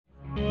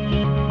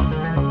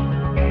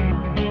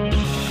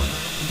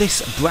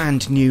This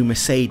brand new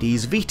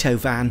Mercedes Vito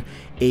van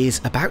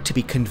is about to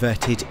be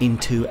converted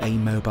into a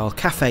mobile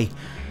cafe,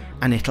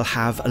 and it'll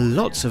have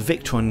lots of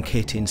Victron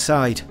kit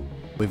inside.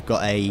 We've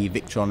got a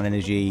Victron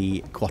Energy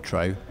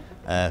Quattro,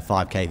 5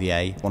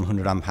 kVA,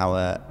 100 amp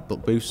hour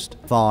buck boost,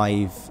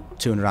 5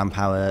 200 amp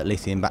hour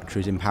lithium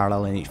batteries in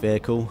parallel in each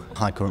vehicle,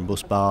 high current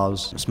bus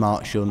bars,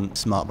 smart shunt,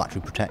 smart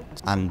battery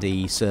protect, and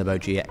the Servo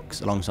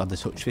GX alongside the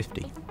Touch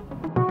 50.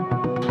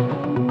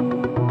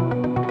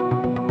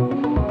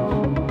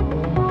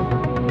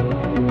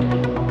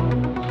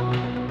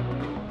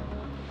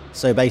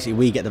 So basically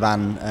we get the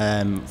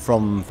van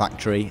from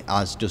factory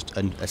as just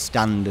a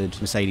standard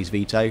Mercedes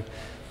Vito,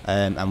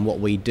 and what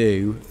we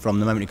do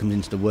from the moment it comes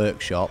into the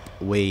workshop,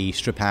 we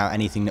strip out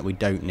anything that we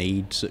don't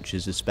need, such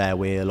as the spare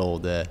wheel or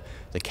the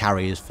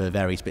carriers for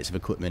various bits of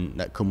equipment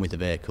that come with the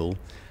vehicle,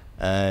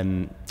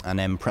 and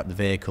then prep the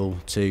vehicle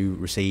to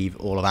receive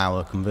all of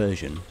our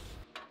conversion.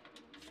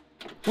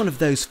 One of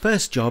those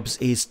first jobs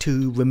is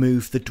to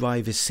remove the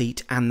driver's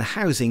seat and the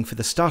housing for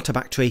the starter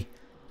battery.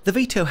 The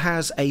Vito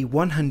has a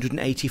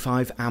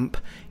 185 amp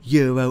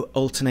Euro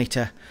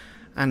alternator,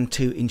 and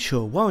to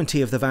ensure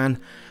warranty of the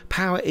van,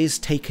 power is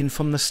taken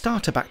from the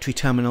starter battery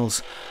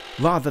terminals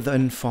rather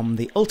than from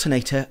the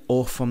alternator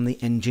or from the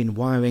engine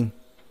wiring.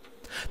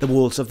 The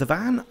walls of the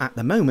van at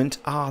the moment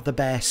are the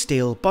bare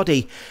steel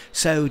body,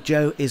 so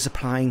Joe is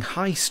applying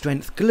high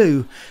strength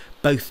glue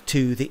both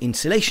to the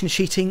insulation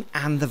sheeting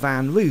and the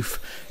van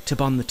roof to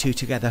bond the two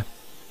together.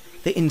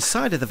 The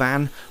inside of the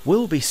van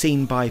will be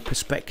seen by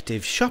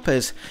prospective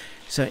shoppers,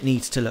 so it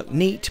needs to look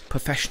neat,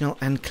 professional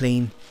and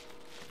clean.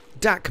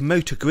 DAC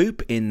Motor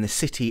Group in the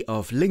city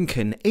of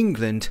Lincoln,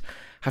 England,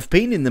 have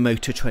been in the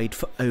motor trade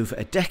for over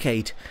a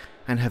decade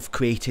and have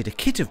created a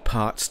kit of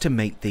parts to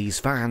make these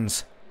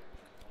vans.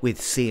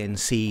 With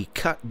CNC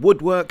cut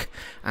woodwork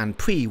and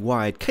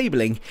pre-wired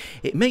cabling,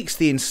 it makes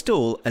the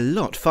install a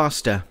lot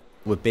faster.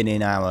 We've been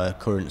in our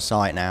current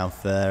site now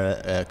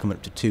for coming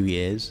up to 2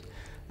 years.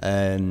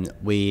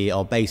 We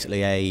are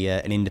basically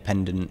an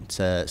independent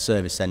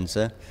service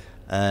centre,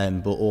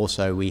 but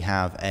also we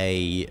have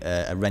a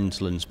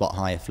rental and spot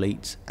hire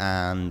fleet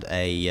and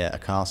a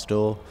car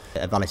store,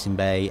 a valeting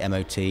bay,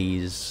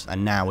 MOTs,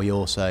 and now we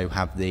also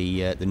have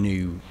the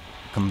new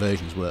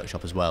conversions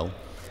workshop as well,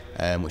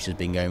 which has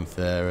been going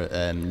for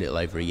a little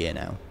over a year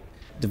now.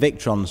 The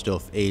Victron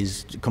stuff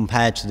is,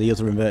 compared to the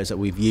other inverters that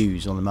we've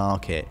used on the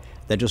market,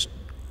 they're just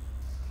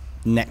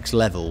next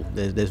level.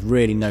 There's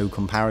really no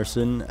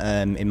comparison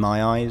in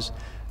my eyes.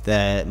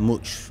 They're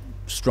much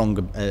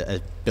stronger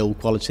build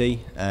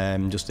quality,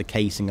 just the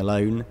casing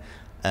alone,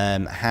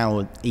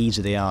 how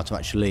easy they are to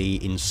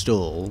actually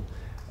install,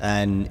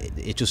 and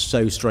it's just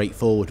so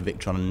straightforward with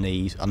Victron,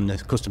 and the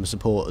customer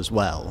support as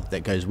well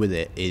that goes with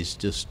it is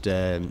just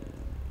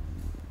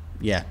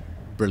yeah,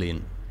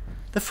 brilliant.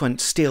 The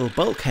front steel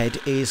bulkhead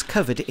is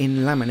covered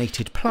in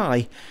laminated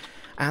ply,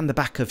 and the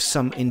back of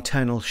some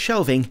internal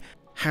shelving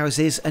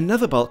houses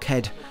another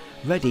bulkhead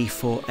ready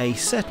for a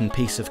certain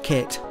piece of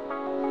kit.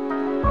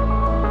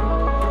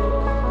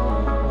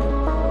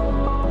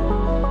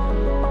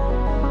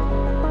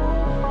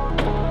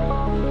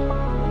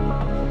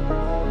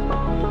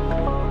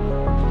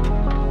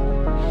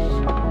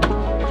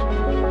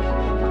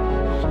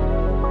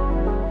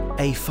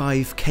 A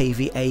 5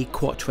 kVA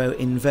Quattro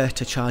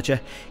inverter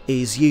charger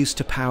is used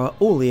to power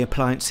all the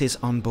appliances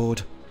on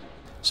board.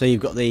 So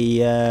you've got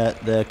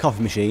the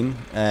coffee machine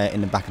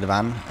in the back of the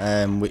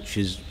van, which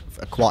is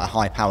quite a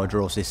high power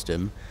draw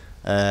system.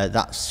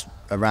 That's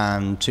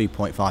around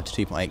 2.5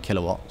 to 2.8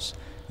 kilowatts.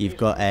 You've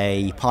got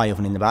a pie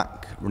oven in the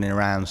back running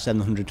around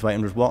 700 to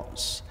 800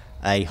 watts,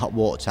 a hot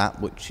water tap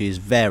which is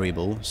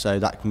variable, so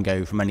that can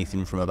go from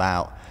anything from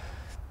about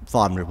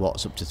 500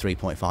 watts up to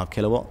 3.5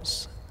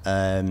 kilowatts.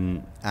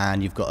 And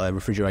you've got a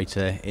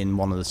refrigerator in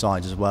one of the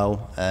sides as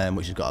well,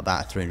 which has got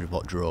about a 300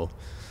 watt draw.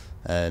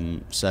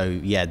 So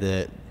yeah,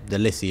 the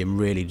lithium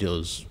really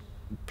does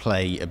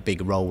play a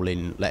big role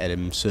in letting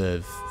them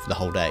serve for the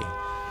whole day.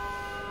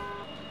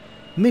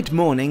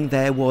 Mid-morning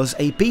there was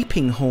a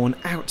beeping horn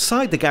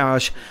outside the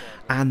garage,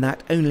 and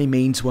that only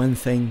means one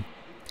thing.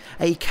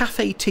 A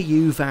Cafe to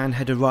You van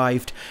had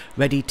arrived,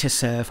 ready to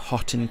serve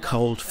hot and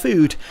cold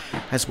food,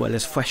 as well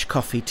as fresh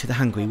coffee to the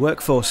hungry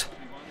workforce.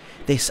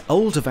 This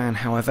older van,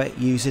 however,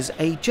 uses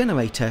a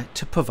generator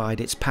to provide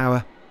its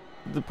power.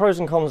 The pros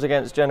and cons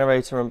against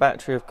generator and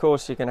battery, of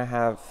course, you're going to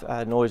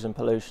have noise and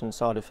pollution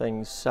side of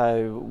things.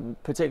 So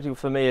particularly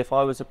for me, if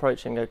I was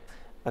approaching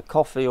a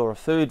coffee or a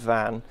food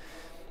van,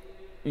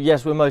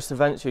 yes, with most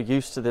events you're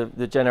used to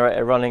the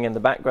generator running in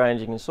the background,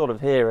 you can sort of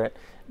hear it,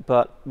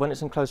 but when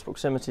it's in close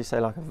proximity, say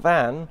like a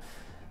van,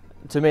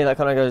 to me that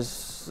kind of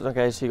goes,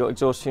 okay, so you've got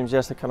exhaust fumes,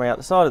 yes, they're coming out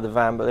the side of the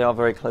van, but they are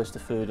very close to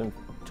food and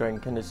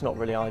drink, and it's not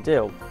really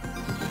ideal.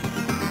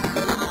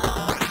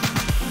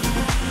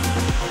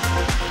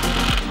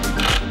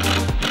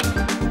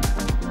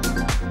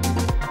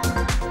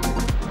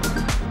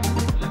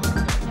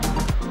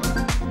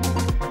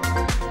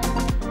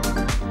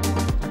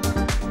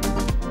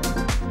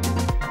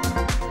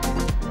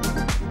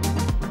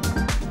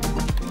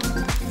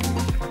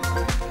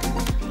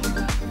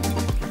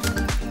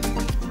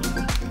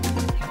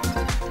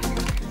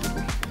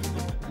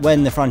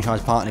 When the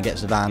franchise partner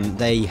gets the van,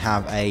 they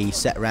have a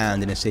set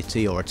round in a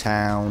city or a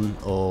town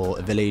or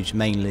a village,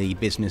 mainly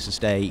business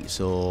estates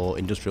or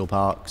industrial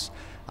parks,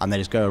 and they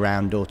just go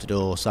around door to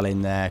door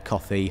selling their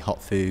coffee,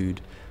 hot food,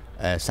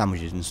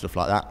 sandwiches and stuff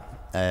like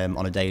that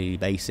on a daily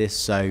basis.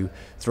 So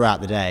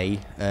throughout the day,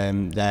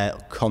 they're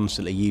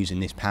constantly using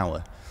this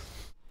power.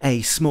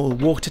 A small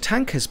water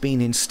tank has been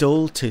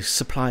installed to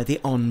supply the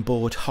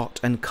onboard hot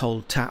and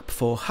cold tap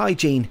for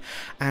hygiene,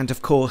 and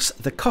of course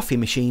the coffee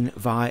machine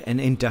via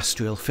an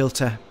industrial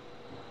filter.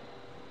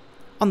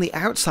 On the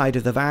outside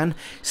of the van,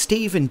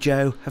 Steve and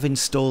Joe have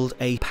installed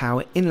a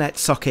power inlet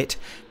socket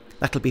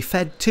that'll be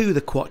fed to the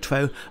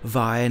Quattro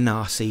via an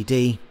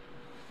RCD.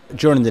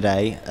 During the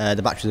day,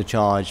 the batteries are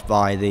charged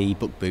by the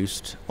buck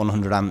boost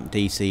 100 amp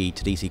DC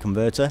to DC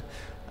converter.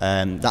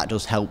 That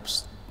does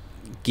helps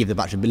give the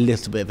battery a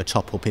little bit of a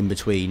top up in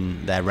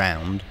between their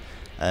round.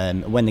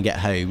 When they get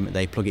home,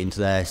 they plug it into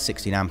their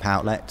 16 amp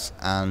outlet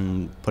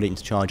and put it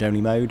into charge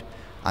only mode,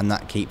 and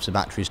that keeps the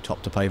batteries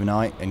topped up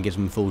overnight and gives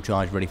them full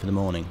charge ready for the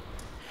morning.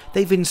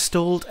 They've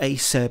installed a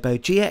Serbo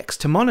GX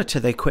to monitor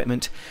the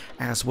equipment,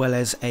 as well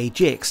as a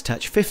GX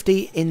Touch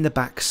 50 in the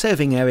back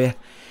serving area.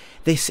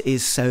 This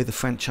is so the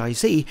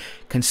franchisee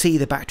can see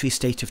the battery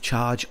state of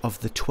charge of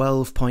the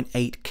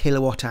 12.8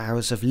 kilowatt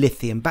hours of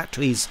lithium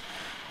batteries,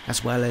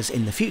 as well as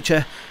in the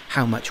future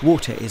how much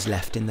water is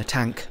left in the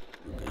tank.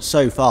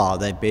 So far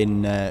they've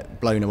been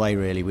blown away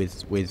really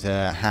with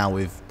how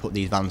we've put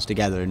these vans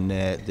together and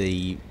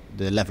the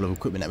level of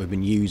equipment that we've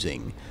been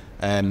using.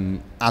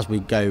 As we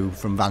go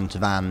from van to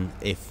van,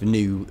 if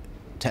new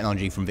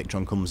technology from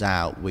Victron comes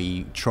out,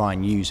 we try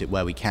and use it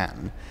where we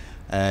can.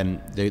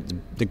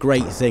 The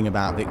great thing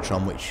about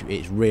Victron, which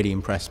it's really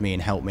impressed me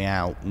and helped me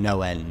out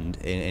no end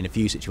in a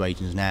few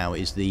situations now,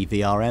 is the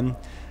VRM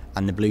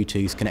and the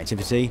Bluetooth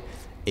connectivity.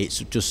 It's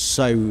just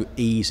so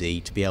easy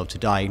to be able to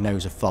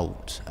diagnose a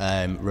fault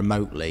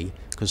remotely,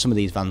 because some of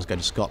these vans go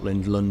to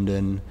Scotland,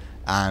 London,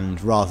 and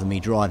rather than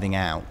me driving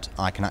out,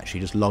 I can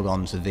actually just log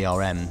on to the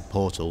VRM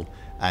portal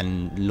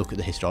and look at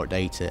the historic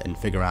data and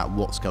figure out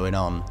what's going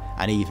on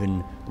and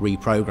even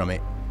reprogram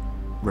it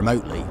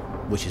remotely,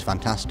 which is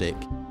fantastic.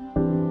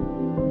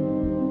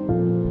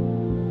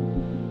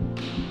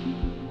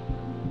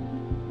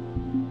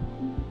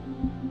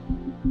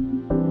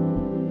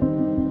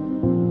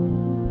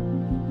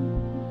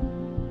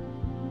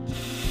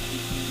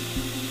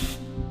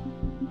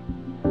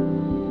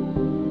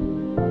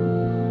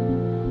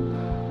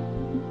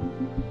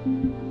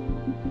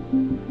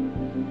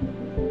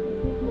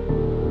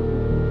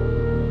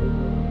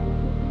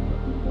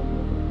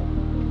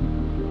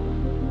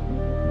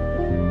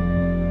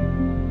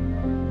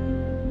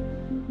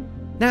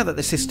 Now that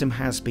the system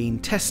has been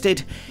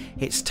tested,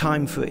 it's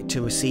time for it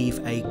to receive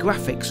a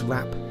graphics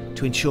wrap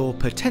to ensure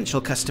potential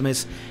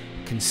customers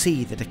can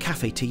see that a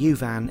Cafe to You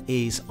van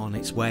is on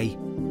its way.